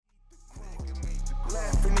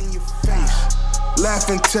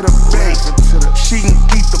Laughing to the bank. She can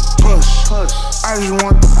keep the push. I just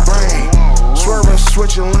want the brain. Swerving,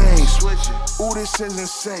 switching lanes. Ooh, this isn't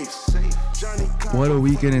safe. What a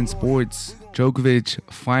weekend in sports. Djokovic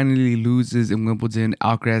finally loses in Wimbledon.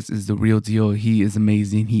 Alcaraz is the real deal. He is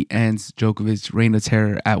amazing. He ends Djokovic's reign of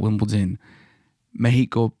terror at Wimbledon.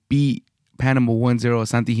 Mexico beat Panama 1-0.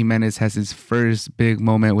 Santi Jimenez has his first big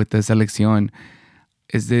moment with the selección.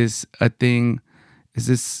 Is this a thing? Is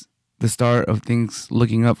this the start of things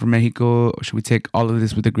looking up for Mexico? Or should we take all of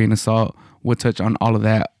this with a grain of salt? We'll touch on all of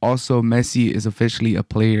that. Also, Messi is officially a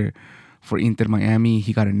player for Inter Miami.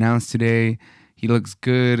 He got announced today. He looks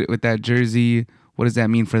good with that jersey. What does that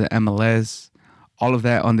mean for the MLS? All of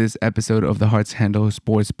that on this episode of the Hearts Handle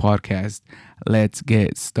Sports Podcast. Let's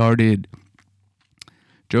get started.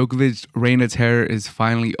 Djokovic's reign of terror is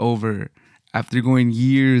finally over. After going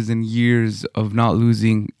years and years of not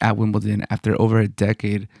losing at Wimbledon, after over a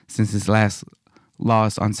decade since his last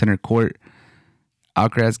loss on center court,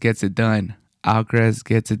 Alcaraz gets it done. Alcaraz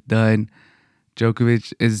gets it done.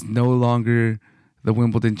 Djokovic is no longer the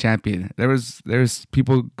Wimbledon champion. There's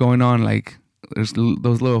people going on like there's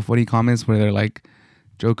those little funny comments where they're like,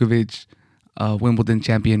 Djokovic, Wimbledon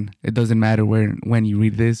champion. It doesn't matter when you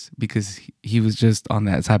read this because he was just on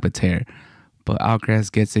that type of tear. But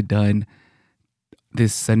Alcaraz gets it done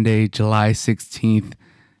this Sunday, July 16th.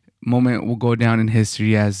 Moment will go down in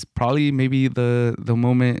history as probably maybe the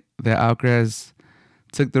moment that Alcaraz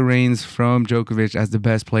took the reins from Djokovic as the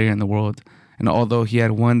best player in the world. And although he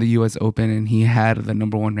had won the U.S. Open and he had the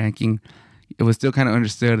number one ranking, it was still kind of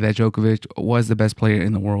understood that Djokovic was the best player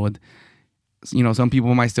in the world. You know, some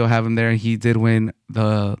people might still have him there. He did win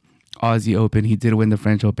the Aussie Open. He did win the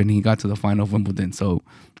French Open. He got to the final of Wimbledon. So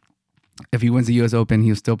if he wins the U.S. Open,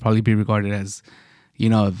 he'll still probably be regarded as, you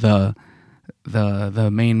know, the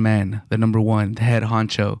main man, the number one, the head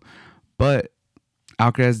honcho. But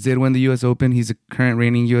Alcaraz did win the U.S. Open. He's a current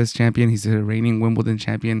reigning U.S. champion. He's a reigning Wimbledon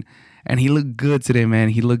champion. And he looked good today, man.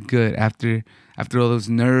 He looked good after all those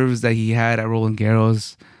nerves that he had at Roland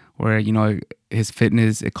Garros, where, you know, his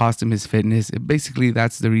fitness, it cost him his fitness. Basically,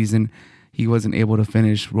 that's the reason he wasn't able to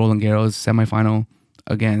finish Roland Garros semifinal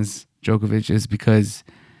against Djokovic, is because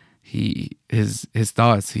his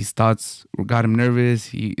thoughts got him nervous.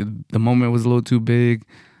 The moment was a little too big.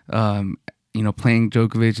 You know, playing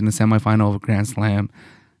Djokovic in the semifinal of a Grand Slam,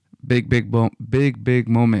 big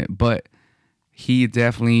moment. But he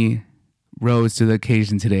definitely rose to the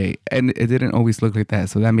occasion today, and it didn't always look like that,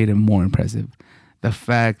 so that made it more impressive. The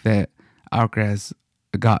fact that Alcaraz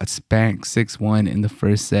got spanked 6-1 in the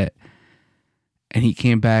first set, and he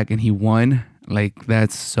came back and he won, like,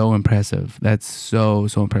 that's so impressive. That's so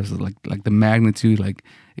impressive. Like the magnitude, like,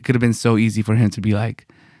 it could have been so easy for him to be like,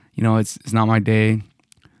 you know, it's not my day.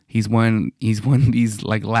 He's won these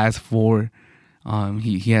like last four.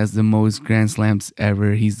 He has the most Grand Slams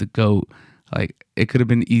ever. He's the GOAT. Like, it could have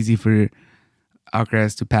been easy for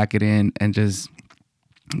Alcaraz to pack it in and just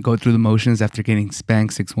go through the motions after getting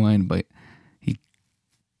spanked 6-1, but he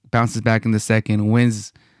bounces back in the second,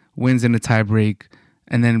 wins in a tiebreak,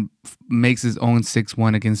 and then makes his own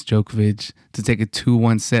 6-1 against Djokovic to take a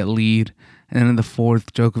 2-1 set lead. And then in the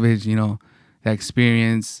fourth, Djokovic, you know, that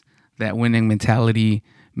experience, that winning mentality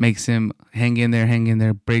makes him hang in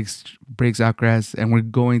there, breaks Alcaraz, and we're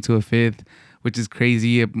going to a fifth, which is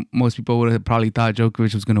crazy. Most people would have probably thought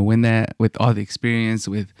Djokovic was going to win that with all the experience,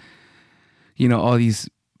 with, you know, all these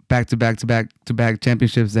back-to-back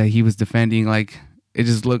championships that he was defending. Like, it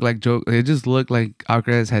just looked like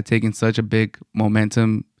Alcaraz had taken such a big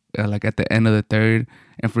momentum, like at the end of the third,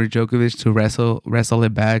 and for Djokovic to wrestle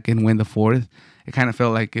it back and win the fourth, it kind of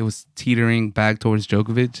felt like it was teetering back towards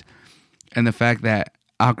Djokovic. And the fact that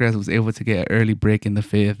Alcaraz was able to get an early break in the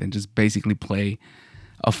fifth and just basically play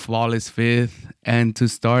a flawless fifth, and to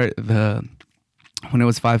start when it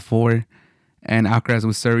was 5-4 and Alcaraz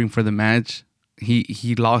was serving for the match,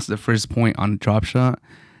 he lost the first point on a drop shot,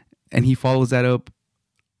 and he follows that up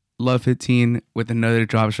love 15 with another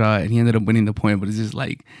drop shot, and he ended up winning the point. But it's just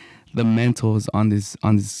like the mentals on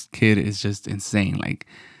this kid is just insane. Like,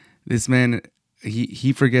 this man,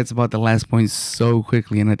 he forgets about the last point so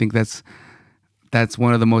quickly, and I think that's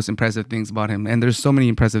one of the most impressive things about him. And there's so many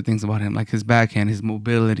impressive things about him, like his backhand, his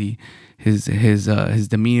mobility, his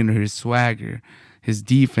demeanor, his swagger, his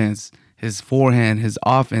defense, his forehand, his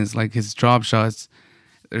offense, like his drop shots.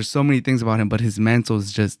 There's so many things about him, but his mental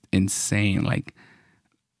is just insane. Like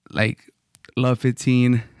love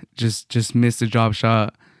 15, just missed a drop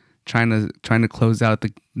shot, trying to close out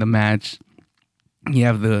the match. You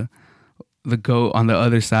have the GOAT on the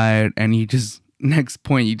other side, and you just, next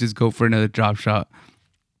point, you just go for another drop shot.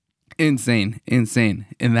 Insane.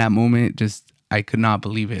 In that moment, just I could not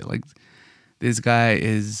believe it. Like, this guy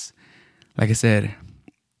is, like I said,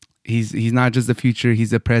 he's not just the future,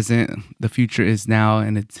 he's the present. The future is now,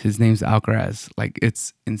 and his name's Alcaraz. Like,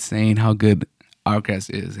 it's insane how good Alcaraz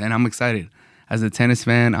is, and I'm excited. As a tennis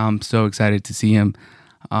fan, I'm so excited to see him.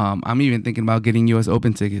 I'm even thinking about getting US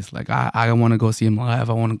Open tickets. Like, I want to go see him live.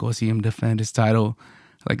 I want to go see him defend his title.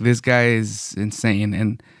 Like, this guy is insane.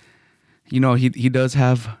 And, you know, he does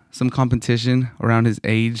have some competition around his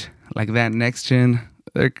age. Like, that next gen,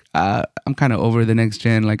 I'm kind of over the next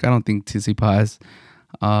gen. Like, I don't think Tsitsipas,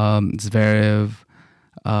 Zverev,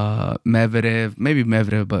 Medvedev, maybe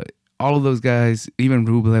Medvedev, but all of those guys, even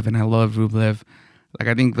Rublev, and I love Rublev. Like,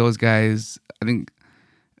 I think those guys, I think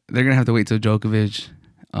they're going to have to wait till Djokovic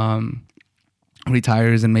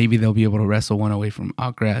retires, and maybe they'll be able to wrestle one away from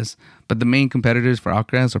Alcaraz. But the main competitors for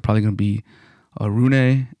Alcaraz are probably going to be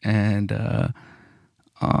Rune and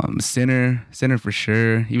Sinner for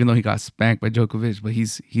sure, even though he got spanked by Djokovic, but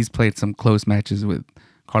he's played some close matches with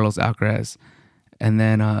Carlos Alcaraz. And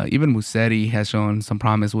then even Musetti has shown some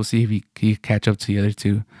promise. We'll see if he can catch up to the other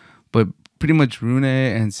two. But pretty much Rune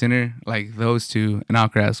and Sinner, like those two, and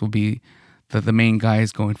Alcaraz will be the main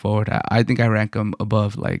guys going forward. I think I rank them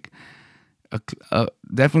above, like,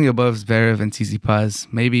 definitely above Zverev and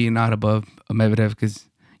Tsitsipas. Maybe not above Medvedev, because,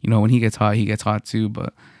 you know, when he gets hot too.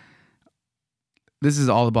 But this is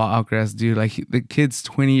all about Alcaraz, dude. Like, the kid's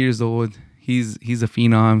 20 years old. He's a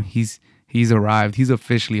phenom. He's arrived. He's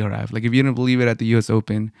officially arrived. Like, if you didn't believe it at the US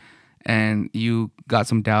Open and you got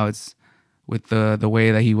some doubts with the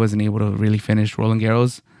way that he wasn't able to really finish Roland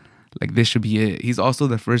Garros, like, this should be it. He's also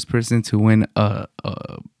the first person to win a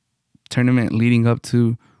tournament leading up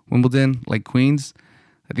to Wimbledon, like Queens.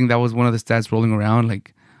 I think that was one of the stats rolling around.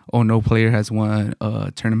 Like, oh, no player has won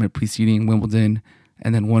a tournament preceding Wimbledon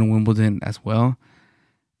and then won Wimbledon as well.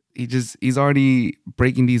 He's already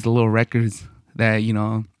breaking these little records that, you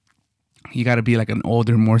know, you got to be like an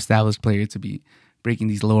older, more established player to be breaking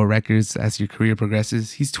these lower records as your career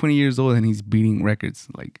progresses. He's 20 years old and he's beating records.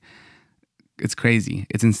 Like, it's crazy.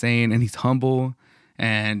 It's insane. And he's humble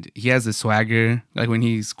and he has a swagger. Like, when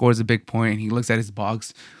he scores a big point, he looks at his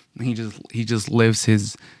box and he just lifts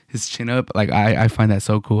his chin up. Like, I find that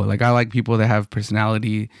so cool. Like, I like people that have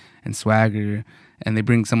personality and swagger, and they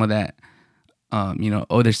bring some of that,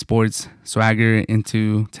 other sports swagger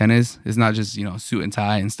into tennis. It's not just, suit and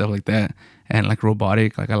tie and stuff like that, and like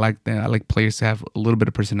robotic. Like, I like that. I like players to have a little bit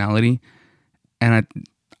of personality, and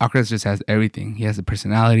Alcaraz just has everything. He has the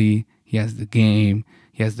personality, he has the game,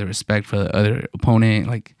 he has the respect for the other opponent.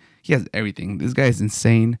 Like, he has everything. This guy is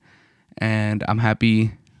insane, and I'm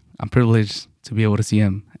happy. I'm privileged to be able to see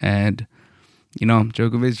him. And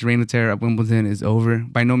Djokovic's reign of terror at Wimbledon is over.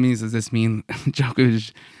 By no means does this mean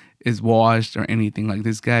Djokovic is washed or anything. Like,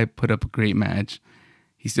 this guy put up a great match.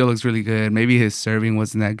 He still looks really good. Maybe his serving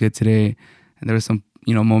wasn't that good today, and there were some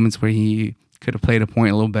moments where he could have played a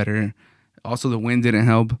point a little better. Also, the wind didn't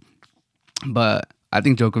help, but I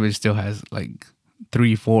think Djokovic still has like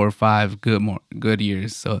 3, 4, 5 good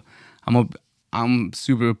years. So I'm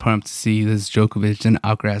super pumped to see this Djokovic and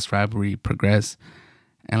Alcaraz rivalry progress.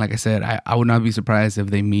 And like I said, I would not be surprised if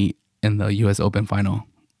they meet in the US Open final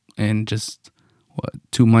in just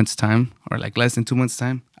 2 months time, or like less than 2 months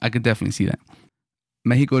time. I could definitely see that.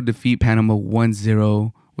 Mexico defeat Panama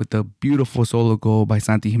 1-0 with a beautiful solo goal by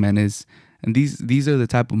Santi Jimenez. And these are the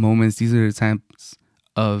type of moments, these are the types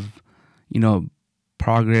of,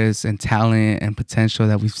 progress and talent and potential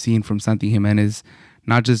that we've seen from Santi Jimenez,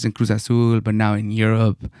 not just in Cruz Azul, but now in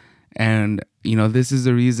Europe. And, this is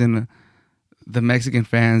the reason the Mexican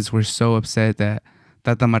fans were so upset that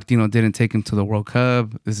Tata Martino didn't take him to the World Cup.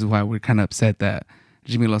 This is why we're kind of upset that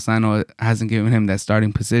Jimmy Lozano hasn't given him that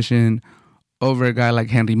starting position over a guy like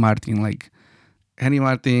Henry Martin. Like, Henry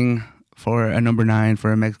Martin, for a number 9,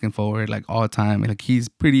 for a Mexican forward, like, all time, like, he's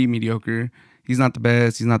pretty mediocre. He's not the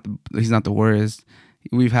best. He's not the worst.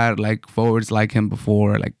 We've had like forwards like him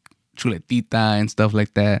before, like Chuletita and stuff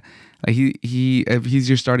like that. Like, he if he's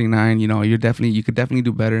your starting 9, you could definitely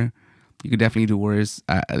do better. You could definitely do worse.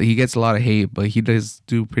 He gets a lot of hate, but he does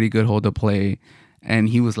do pretty good hold up play. And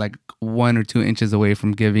he was like 1 or 2 inches away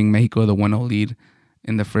from giving Mexico the 1-0 lead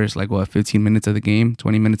in the first 15 minutes of the game,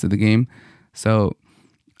 20 minutes of the game. So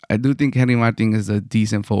I do think Henry Martin is a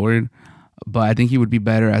decent forward, but I think he would be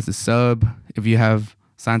better as a sub. If you have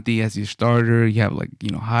Santi as your starter, you have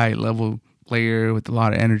high level player with a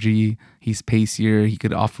lot of energy. He's pacier. He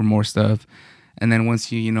could offer more stuff. And then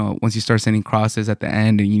once you start sending crosses at the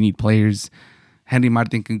end and you need players, Henry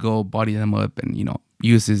Martin can go body them up and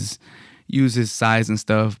use his size and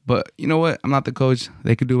stuff. But you know what? I'm not the coach.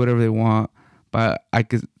 They could do whatever they want. But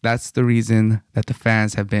that's the reason that the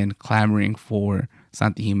fans have been clamoring for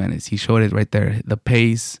Santi Jimenez. He showed it right there. The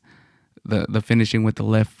pace, the finishing with the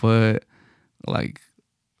left foot, like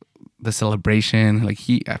the celebration. Like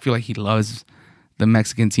I feel like he loves the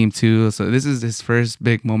Mexican team too. So this is his first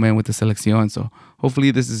big moment with the selección. So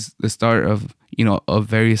hopefully this is the start of, a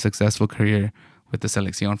very successful career with the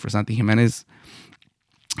selección for Santi Jimenez.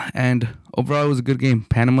 And overall, it was a good game.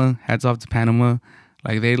 Panama, hats off to Panama.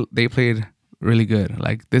 Like they played really good.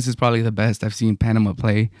 Like this is probably the best I've seen Panama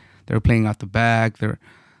play. They were playing off the back. Their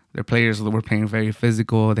players were playing very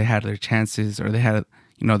physical. They had their chances, or they had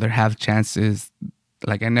their half chances.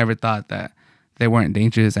 Like I never thought that they weren't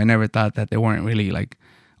dangerous. I never thought that they weren't really like.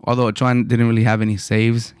 Although Ochoa didn't really have any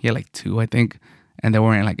saves, he had like 2, I think, and they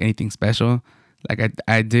weren't like anything special. Like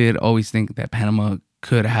I did always think that Panama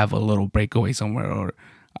could have a little breakaway somewhere, or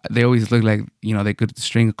they always looked like they could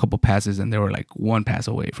string a couple passes and they were like one pass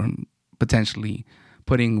away from potentially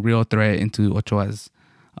putting real threat into Ochoa's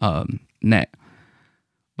net.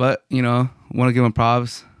 But want to give them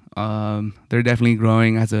props. They're definitely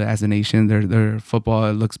growing as a nation. Their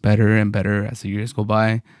football looks better and better as the years go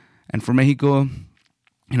by. And for Mexico,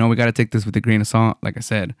 we got to take this with a grain of salt. Like I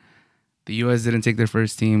said, the U.S. didn't take their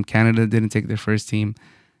first team. Canada didn't take their first team.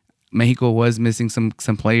 Mexico was missing some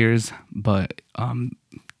players, but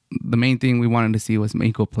the main thing we wanted to see was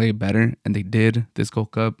Mexico play better, and they did this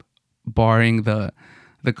Gold Cup, barring the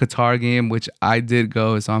Qatar game, which I did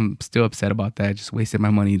go, so I'm still upset about that. I just wasted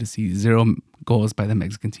my money to see 0 goals by the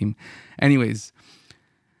Mexican team. Anyways,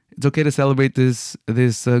 it's okay to celebrate this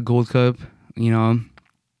Gold Cup.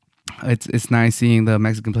 It's nice seeing the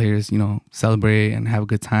Mexican players, celebrate and have a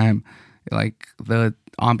good time. Like the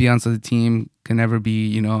ambiance of the team can never be,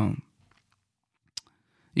 you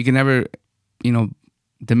can never,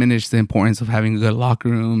 diminish the importance of having a good locker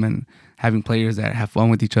room and having players that have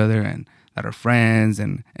fun with each other and that are friends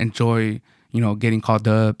and enjoy, getting called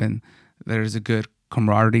up, and there's a good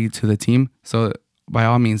camaraderie to the team. So by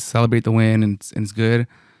all means, celebrate the win, and it's good.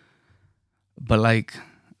 But like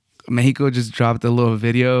Mexico just dropped a little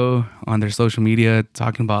video on their social media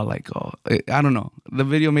talking about I don't know. The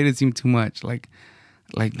video made it seem too much. Like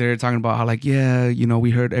they're talking about how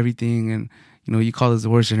we heard everything, and you call us the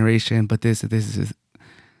worst generation, but this is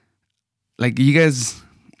like you guys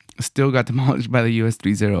still got demolished by the US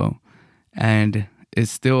 3-0, and it's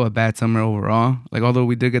still a bad summer overall. Like although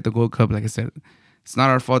we did get the Gold Cup, like I said, it's not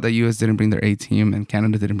our fault that US didn't bring their A team and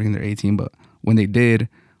Canada didn't bring their A team, but when they did,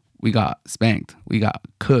 we got spanked. We got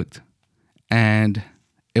cooked. And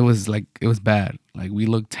it was bad. Like we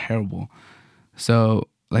looked terrible. So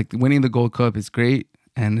like winning the Gold Cup is great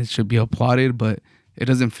and it should be applauded, but it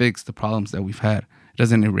doesn't fix the problems that we've had. It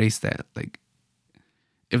doesn't erase that. Like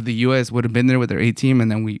if the US would have been there with their A team and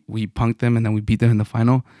then we punked them and then we beat them in the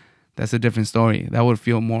final, that's a different story. That would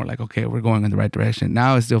feel more like, okay, we're going in the right direction.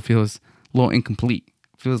 Now it still feels a little incomplete.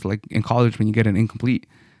 It feels like in college when you get an incomplete.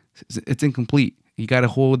 It's incomplete. You got to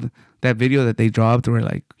hold that video that they dropped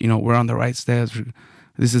where we're on the right steps.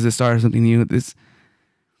 This is the start of something new.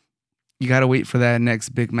 You got to wait for that next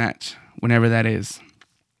big match, whenever that is.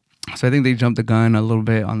 So I think they jumped the gun a little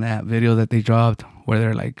bit on that video that they dropped where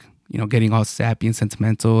they're getting all sappy and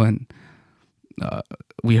sentimental and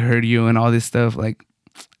we heard you and all this stuff. Like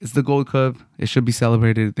it's the Gold Cup. It should be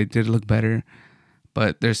celebrated. They did look better.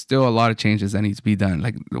 But there's still a lot of changes that need to be done.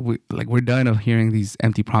 We're done of hearing these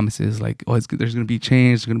empty promises. Like, there's going to be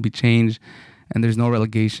change, there's going to be change, and there's no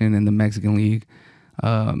relegation in the Mexican League.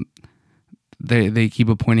 They keep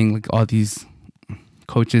appointing all these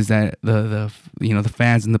coaches that the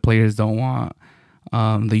fans and the players don't want.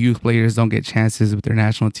 The youth players don't get chances with their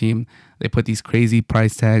national team. They put these crazy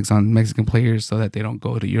price tags on Mexican players so that they don't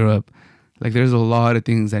go to Europe. Like, there's a lot of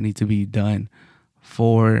things that need to be done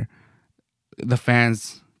for the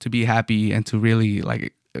fans to be happy and to really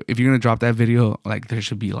if you're gonna drop that video, there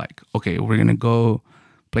should be okay, we're gonna go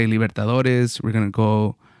play Libertadores, we're gonna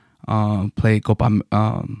go play Copa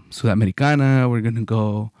Sudamericana, we're gonna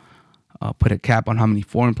go put a cap on how many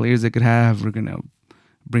foreign players they could have, we're gonna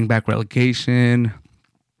bring back relegation,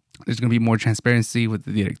 there's gonna be more transparency with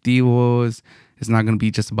the directivos, it's not gonna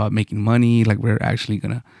be just about making money, we're actually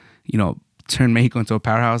gonna turn Mexico into a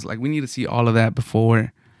powerhouse. We need to see all of that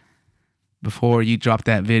before you drop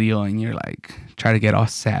that video and you're try to get all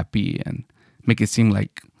sappy and make it seem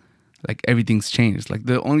like everything's changed.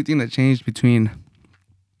 The only thing that changed between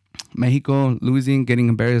Mexico losing, getting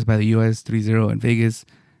embarrassed by the US 3-0 in Vegas,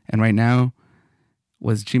 and right now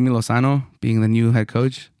was Jimmy Lozano being the new head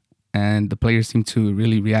coach, and the players seem to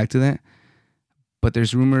really react to that. But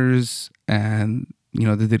there's rumors, and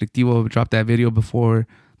the directivo dropped that video before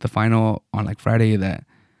the final on Friday that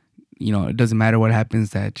it doesn't matter what happens,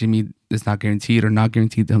 that Jimmy is not guaranteed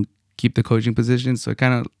to keep the coaching position. So it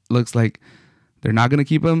kind of looks like they're not going to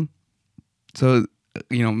keep him. So,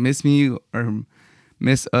 miss me or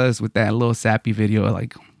miss us with that little sappy video.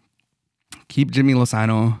 Like, keep Jimmy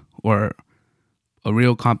Lozano or a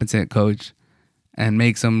real competent coach and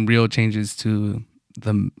make some real changes to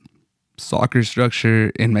the soccer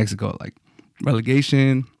structure in Mexico. Like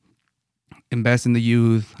relegation, invest in the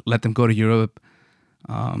youth, let them go to Europe,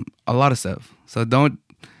 a lot of stuff. So don't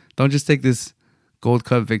just take this Gold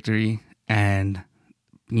Cup victory and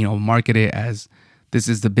market it as this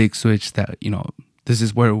is the big switch that this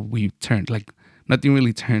is where we turned. Like nothing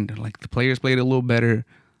really turned. Like the players played a little better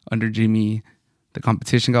under Jimmy. The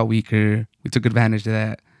competition got weaker. We took advantage of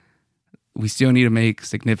that. We still need to make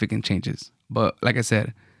significant changes. But like I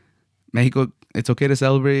said, Mexico, it's okay to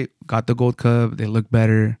celebrate. Got the Gold Cup. They look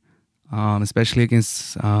better, especially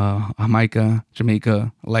against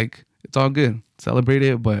Jamaica. Like it's all good. Celebrate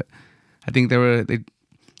it. But I think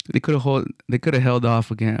they could have held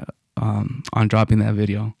off again on dropping that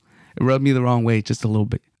video. It rubbed me the wrong way just a little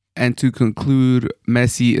bit. And to conclude,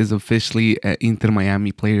 Messi is officially an Inter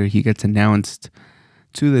Miami player. He gets announced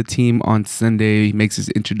to the team on Sunday. He makes his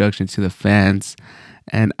introduction to the fans.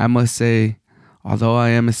 And I must say, although I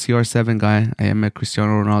am a CR7 guy, I am a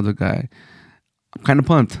Cristiano Ronaldo guy, I'm kind of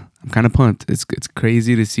pumped. It's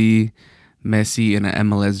crazy to see Messi in an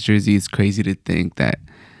MLS jersey. It's crazy to think that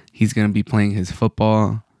he's going to be playing his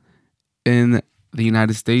football in the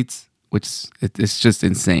United States, which it's just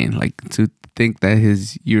insane. Like to think that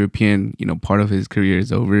his European, part of his career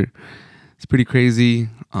is over. It's pretty crazy.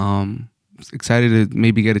 Excited to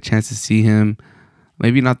maybe get a chance to see him.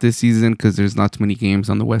 Maybe not this season because there's not too many games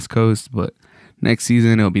on the West Coast, but next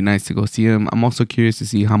season it'll be nice to go see him. I'm also curious to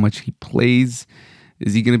see how much he plays.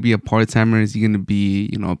 Is he going to be a part-timer? Is he going to be,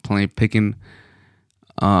 picking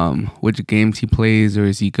which games he plays, or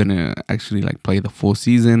is he going to actually play the full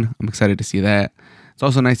season? I'm excited to see that. It's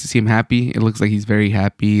also nice to see him happy. It looks like he's very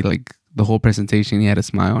happy. Like the whole presentation, he had a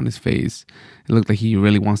smile on his face. It looked like he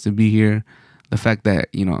really wants to be here. The fact that,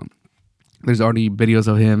 there's already videos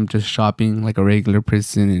of him just shopping like a regular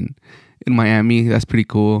person in Miami. That's pretty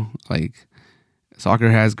cool. Like soccer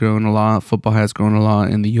has grown a lot. Football has grown a lot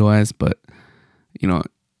in the U.S., but,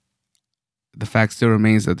 the fact still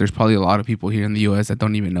remains that there's probably a lot of people here in the U.S. that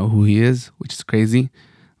don't even know who he is, which is crazy.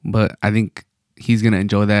 But I think he's going to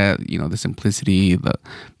enjoy that, the simplicity, the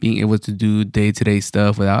being able to do day-to-day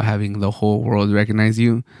stuff without having the whole world recognize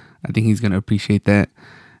you. I think he's going to appreciate that.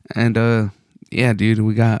 And, yeah, dude,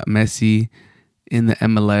 we got Messi in the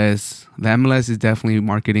MLS. The MLS is definitely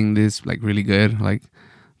marketing this, really good. Like,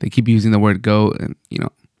 they keep using the word GOAT. And,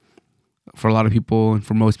 for a lot of people and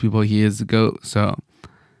for most people, he is the GOAT. So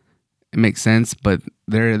it makes sense. But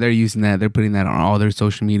they're using that. They're putting that on all their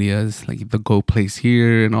social medias, like the GOAT place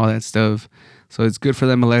here and all that stuff. So it's good for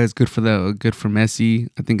the MLS, good for Messi.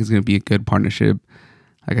 I think it's going to be a good partnership.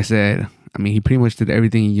 Like I said, he pretty much did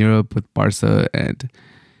everything in Europe with Barca, and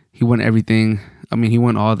he won everything. He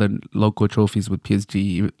won all the local trophies with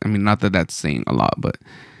PSG. Not that that's saying a lot, but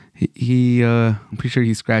he I'm pretty sure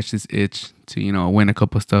he scratched his itch to, win a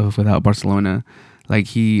couple stuff without Barcelona.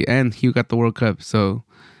 He got the World Cup. So,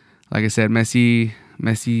 like I said, Messi,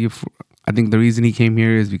 I think the reason he came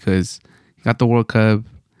here is because he got the World Cup.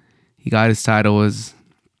 He got his title. He's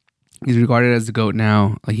regarded as the GOAT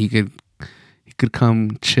now. He could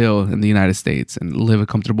come chill in the United States and live a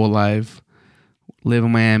comfortable life. Live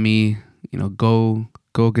in Miami, go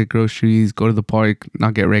get groceries, go to the park,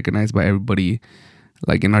 not get recognized by everybody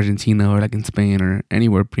like in Argentina or like in Spain or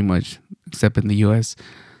anywhere pretty much except in the US.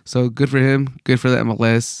 So good for him, good for the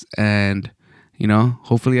MLS, and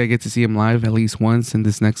hopefully I get to see him live at least once in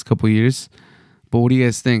this next couple years. But what do you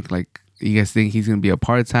guys think? You guys think he's going to be a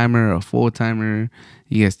part-timer or a full-timer?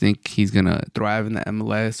 You guys think he's going to thrive in the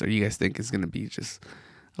MLS, or you guys think it's going to be just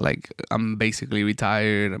I'm basically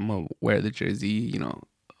retired, I'm gonna wear the jersey,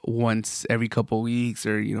 once every couple weeks,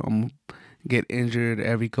 or I'm gonna get injured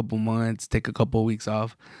every couple months, take a couple weeks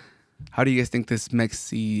off? How do you guys think this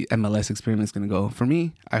Messi MLS experiment is gonna go? For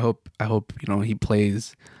me, I hope he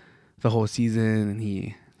plays the whole season, and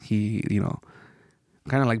he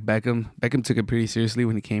kind of like Beckham. Beckham took it pretty seriously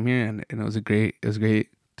when he came here, and it was great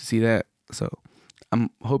to see that. So I'm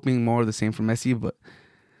hoping more of the same for Messi, but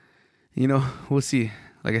we'll see.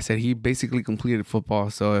 Like I said, he basically completed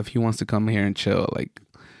football, so if he wants to come here and chill,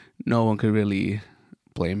 no one could really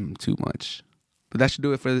blame him too much. But that should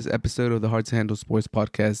do it for this episode of the Hard to Handle Sports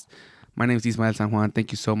Podcast. My name is Ismael San Juan.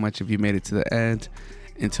 Thank you so much if you made it to the end.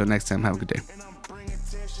 Until next time, have a good day.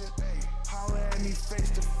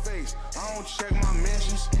 Check my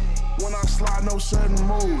mentions when I slide, no sudden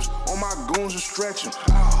moves. On my goons to stretch 'em.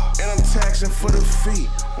 And I'm taxing for the fee.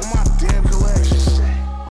 On my damn